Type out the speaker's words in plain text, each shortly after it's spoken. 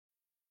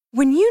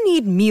When you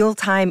need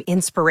mealtime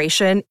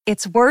inspiration,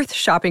 it's worth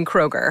shopping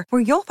Kroger,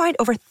 where you'll find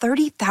over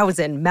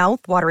 30,000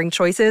 mouth-watering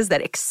choices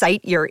that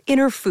excite your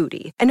inner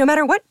foodie. And no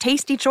matter what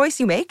tasty choice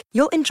you make,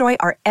 you'll enjoy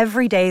our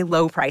everyday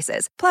low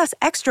prices, plus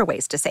extra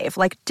ways to save,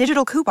 like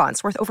digital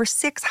coupons worth over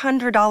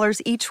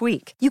 $600 each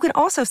week. You can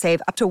also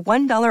save up to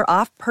 $1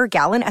 off per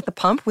gallon at the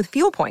pump with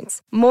fuel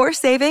points. More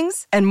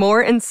savings and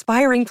more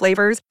inspiring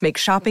flavors make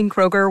shopping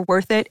Kroger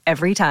worth it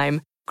every time.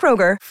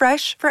 Kroger,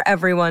 fresh for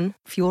everyone.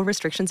 Fuel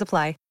restrictions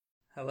apply.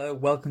 Hello,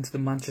 welcome to the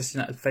Manchester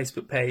United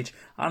Facebook page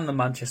and the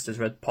Manchester's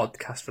Red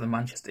podcast for the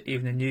Manchester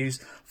Evening News,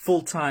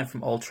 full time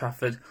from Old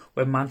Trafford,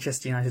 where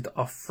Manchester United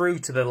are through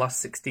to the last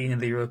 16 in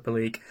the Europa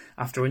League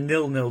after a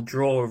 0-0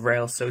 draw with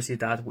Real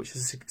Sociedad, which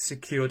has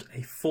secured a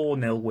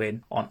 4-0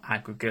 win on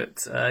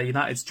aggregate.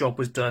 United's job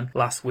was done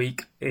last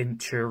week in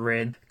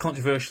Turin.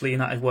 Controversially,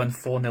 United won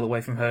 4-0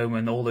 away from home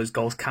and all those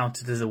goals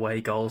counted as away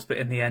goals, but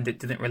in the end it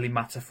didn't really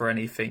matter for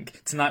anything.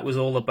 Tonight was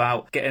all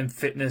about getting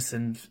fitness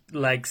and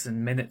legs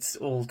and minutes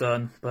all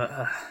done.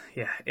 But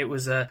it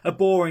was a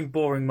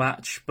boring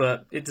match,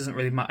 but it doesn't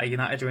really matter.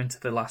 United are into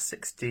the last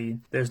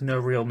 16. There's no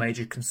real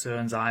major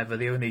concerns either.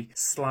 The only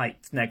slight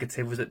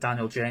negative was that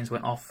Daniel James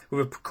went off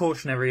with a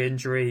precautionary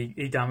injury.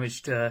 He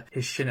damaged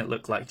his shin, it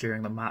looked like,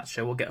 during the match.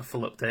 So we'll get a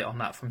full update on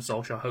that from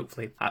Solskjaer,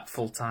 hopefully at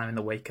full time in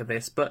the wake of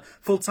this. But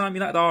full time,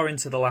 United are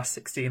into the last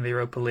 16 in the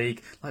Europa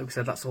League. Like we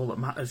said, that's all that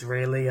matters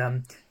really.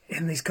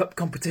 In these cup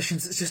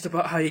competitions, it's just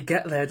about how you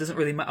get there. It doesn't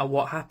really matter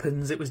what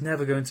happens. It was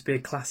never going to be a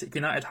classic.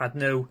 United had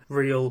no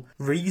real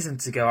reason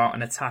to go out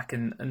and attack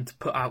and to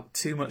put out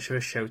too much of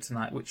a show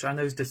tonight, which I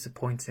know is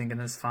disappointing.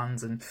 And as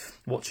fans and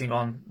watching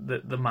on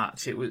the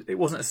match, it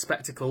wasn't a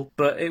spectacle,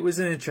 but it was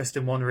an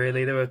interesting one,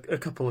 really. There were a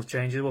couple of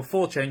changes. Well,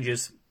 4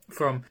 changes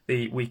from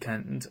the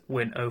weekend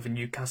win over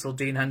Newcastle.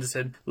 Dean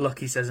Henderson,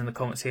 Lucky says in the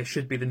comments here,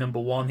 should be the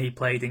number 1. He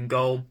played in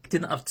goal.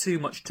 Didn't have too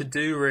much to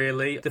do,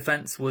 really.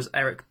 Defence was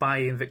Eric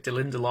Bailly and Victor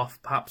Lindelof.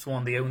 Perhaps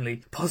one of the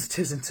only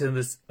positives in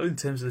terms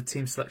of the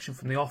team selection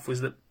from the off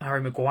was that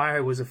Harry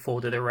Maguire was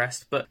afforded a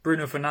rest, but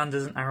Bruno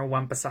Fernandes and Aaron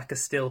Wan-Bissaka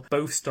still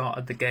both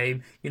started the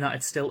game.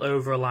 United still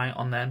over-reliant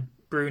on them.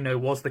 Bruno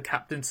was the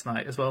captain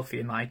tonight as well for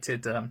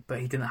United, but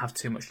he didn't have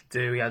too much to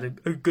do. He had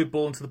a good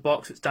ball into the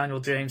box, which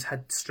Daniel James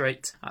headed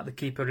straight at the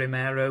keeper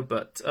Romero,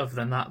 but other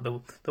than that,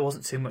 there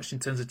wasn't too much in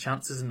terms of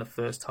chances in the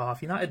first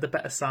half. United the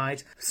better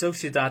side.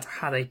 Sociedad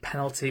had a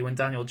penalty when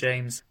Daniel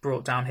James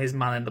brought down his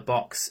man in the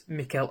box,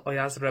 Mikel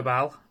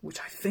Oyarzabal, which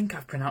I think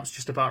I've pronounced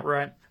just about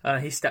right.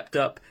 He stepped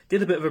up,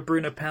 did a bit of a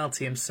Bruno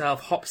penalty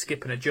himself, hop,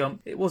 skip and a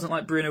jump. It wasn't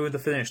like Bruno with the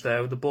finish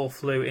though. The ball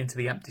flew into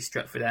the empty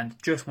Stretford end,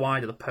 just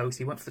wide of the post.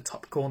 He went for the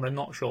top corner,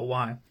 not sure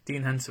why.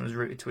 Dean Henderson was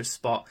rooted to his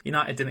spot.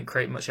 United didn't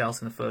create much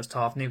else in the first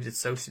half, neither did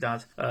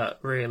Sociedad,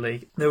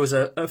 really. There was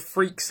a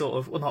freak sort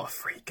of, well not a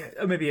freak,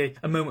 maybe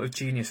a moment of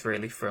genius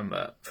really from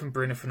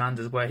Bruno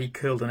Fernandes where he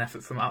curled an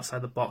effort from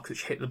outside the box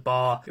which hit the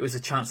bar. It was a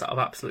chance out of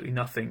absolutely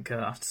nothing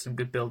after some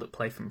good build-up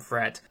play from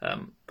Fred,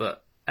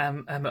 but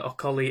Emma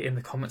Okoli in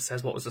the comments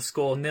says, what was the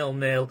score?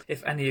 0-0.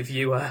 If any of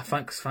you,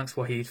 thanks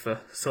Wahid for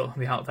sorting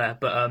me out there.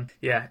 But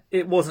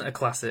it wasn't a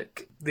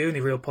classic. The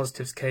only real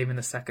positives came in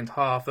the second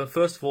half.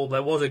 First of all,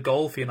 there was a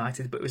goal for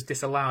United, but it was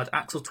disallowed.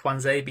 Axel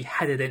Tuanzebe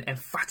headed in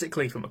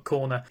emphatically from a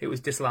corner. It was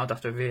disallowed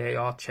after a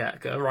VAR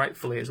check,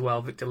 rightfully as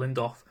well. Victor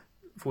Lindelof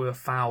for a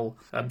foul,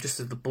 just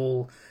as the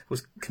ball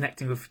was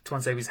connecting with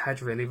Tuanzebe's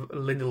head, really.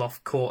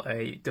 Lindelof caught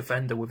a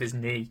defender with his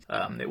knee.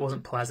 It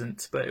wasn't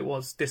pleasant, but it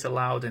was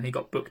disallowed and he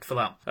got booked for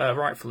that.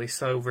 Rightfully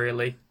so,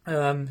 really.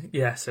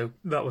 So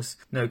that was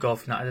no goal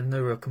for United and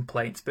no real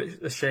complaints, but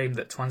a shame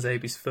that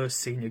Tuanzebe's first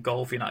senior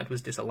goal for United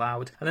was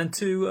disallowed. And then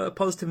 2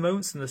 positive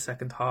moments in the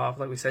second half.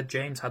 Like we said,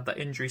 James had that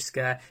injury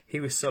scare. He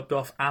was subbed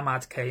off.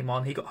 Ahmad came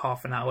on. He got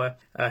half an hour.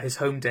 His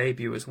home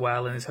debut as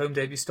well, and his home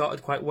debut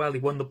started quite well. He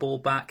won the ball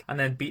back and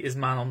then beat his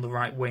man on the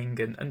right wing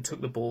and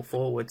took the ball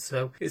forward.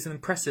 So it's an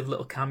impressive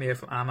little cameo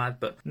from Ahmad,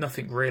 but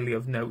nothing really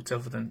of note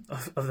other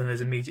than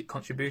his immediate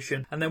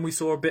contribution. And then we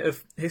saw a bit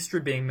of history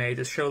being made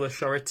as Shola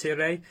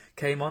Shoretire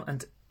came on,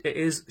 and it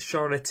is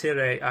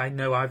Shoretire. I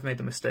know I've made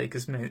the mistake,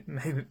 as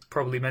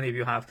probably many of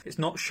you have. It's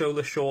not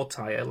Shola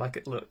Shortire like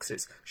it looks.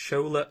 It's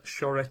Shola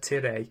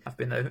Shoretire. I've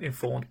been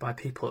informed by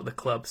people at the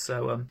club.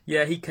 So,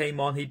 he came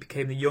on. He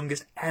became the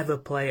youngest ever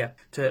player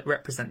to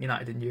represent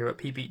United in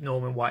Europe. He beat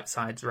Norman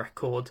Whiteside's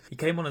record. He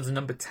came on as a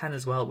number 10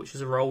 as well, which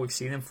is a role we've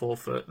seen him for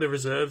the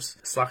reserves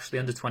 / the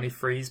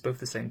under-23s, both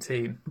the same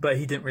team. But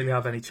he didn't really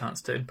have any chance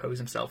to impose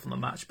himself on the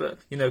match. But,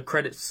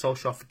 credit to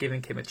Solskjaer for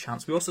giving him a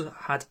chance. We also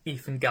had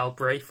Ethan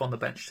Galbraith on the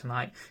bench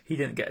tonight. He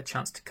didn't get a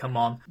chance to come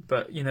on,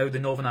 but the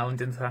Northern Ireland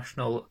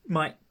international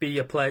might be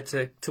a player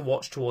to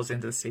watch towards the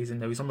end of the season.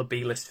 No, he's on the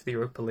B list for the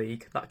Europa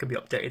League. That can be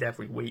updated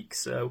every week,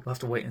 so we'll have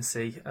to wait and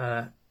see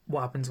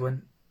what happens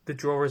when the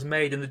draw is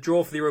made. And the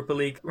draw for the Europa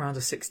League round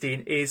of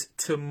 16 is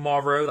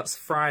tomorrow. That's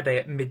Friday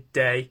at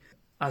midday.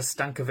 As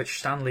Stankovic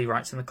Stanley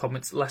writes in the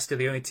comments, Leicester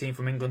the only team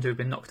from England who've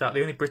been knocked out,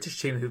 the only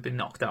British team who've been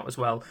knocked out as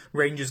well.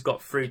 Rangers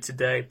got through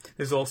today.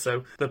 There's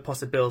also the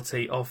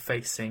possibility of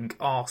facing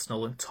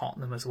Arsenal and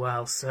Tottenham as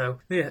well. So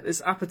yeah,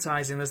 it's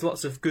appetising. There's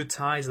lots of good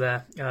ties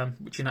there,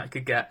 which United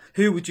could get.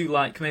 Who would you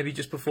like, maybe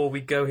just before we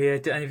go here,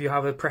 do any of you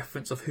have a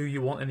preference of who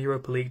you want in the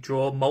Europa League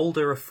draw? Molde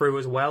are through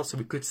as well, so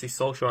we could see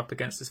Solskjaer up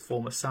against his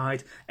former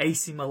side.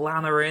 AC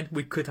Milan are in.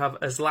 We could have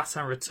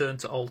Zlatan return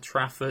to Old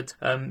Trafford.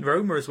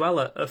 Roma as well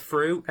are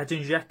through.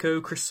 Edin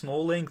Dzeko, Chris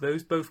Smalling,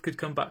 those both could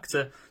come back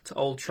to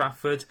Old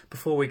Trafford.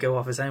 Before we go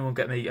off, has anyone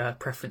got any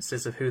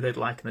preferences of who they'd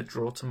like in the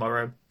draw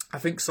tomorrow? I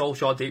think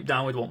Solskjaer deep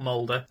down would want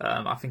Molde.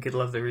 I think he'd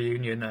love the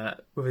reunion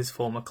with his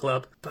former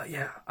club. But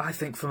yeah, I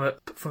think from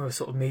a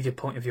sort of media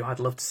point of view, I'd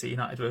love to see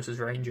United versus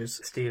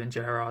Rangers. Steven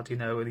Gerrard,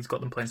 and he's got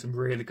them playing some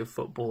really good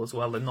football as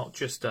well, and not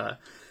just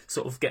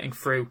sort of getting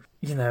through,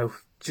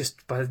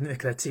 just by the nick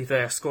of their teeth.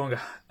 They are scoring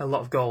a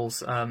lot of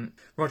goals.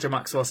 Roger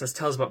Maxwell says,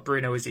 tell us about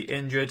Bruno, is he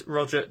injured?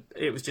 Roger,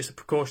 it was just a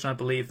precaution, I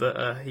believe,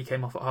 that he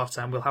came off at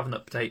half-time. We'll have an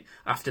update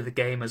after the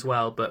game as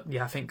well. But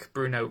yeah, I think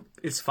Bruno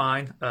is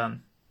fine.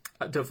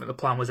 I don't think the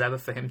plan was ever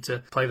for him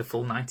to play the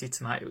full 90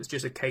 tonight. It was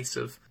just a case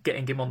of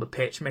getting him on the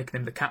pitch, making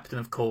him the captain,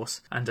 of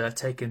course, and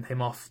taking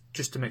him off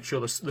just to make sure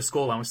the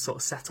scoreline was sort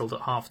of settled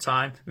at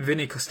half-time.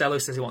 Vinny Costello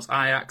says he wants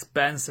Ajax.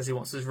 Ben says he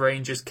wants his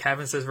Rangers.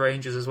 Kevin says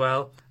Rangers as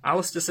well.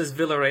 Alistair says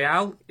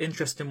Villarreal.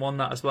 Interesting one,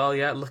 that as well,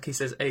 yeah. Lucky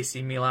says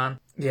AC Milan.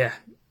 Yeah.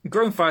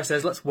 Grown Fire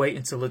says, let's wait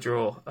until the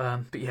draw.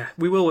 But yeah,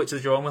 we will wait till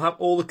the draw, and we'll have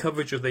all the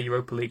coverage of the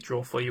Europa League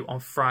draw for you on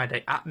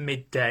Friday at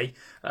midday.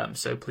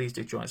 So please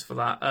do join us for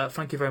that.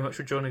 Thank you very much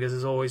for joining us,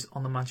 as always,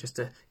 on the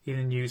Manchester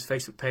Evening News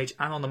Facebook page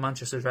and on the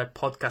Manchester Red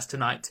podcast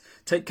tonight.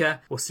 Take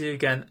care. We'll see you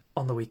again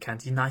on the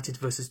weekend. United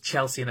versus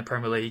Chelsea in the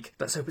Premier League.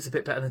 Let's hope it's a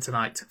bit better than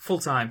tonight. Full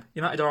time,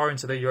 United are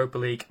into the Europa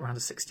League round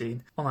of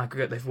 16. On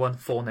aggregate, they've won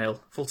 4-0.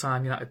 Full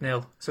time, United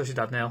 0,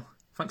 Sociedad 0.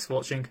 Thanks for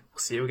watching. We'll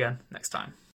see you again next time.